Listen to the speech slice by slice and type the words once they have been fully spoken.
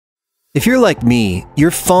If you're like me,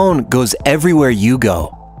 your phone goes everywhere you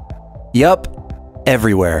go. Yup,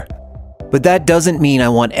 everywhere. But that doesn't mean I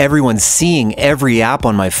want everyone seeing every app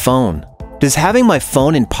on my phone. Does having my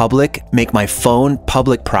phone in public make my phone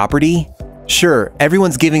public property? Sure,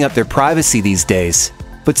 everyone's giving up their privacy these days,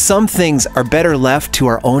 but some things are better left to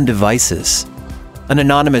our own devices. An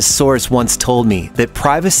anonymous source once told me that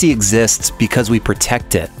privacy exists because we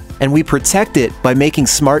protect it, and we protect it by making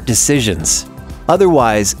smart decisions.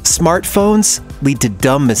 Otherwise, smartphones lead to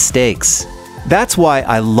dumb mistakes. That's why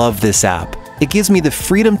I love this app. It gives me the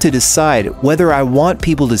freedom to decide whether I want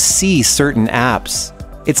people to see certain apps.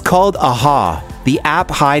 It's called AHA, the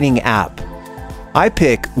App Hiding app. I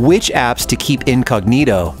pick which apps to keep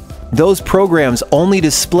incognito. Those programs only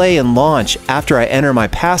display and launch after I enter my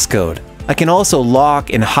passcode. I can also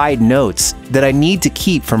lock and hide notes that I need to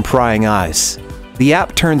keep from prying eyes. The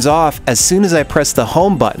app turns off as soon as I press the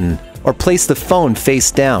home button or place the phone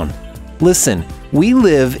face down. Listen, we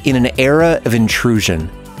live in an era of intrusion.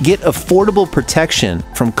 Get affordable protection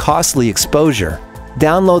from costly exposure.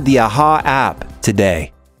 Download the AHA app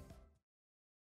today.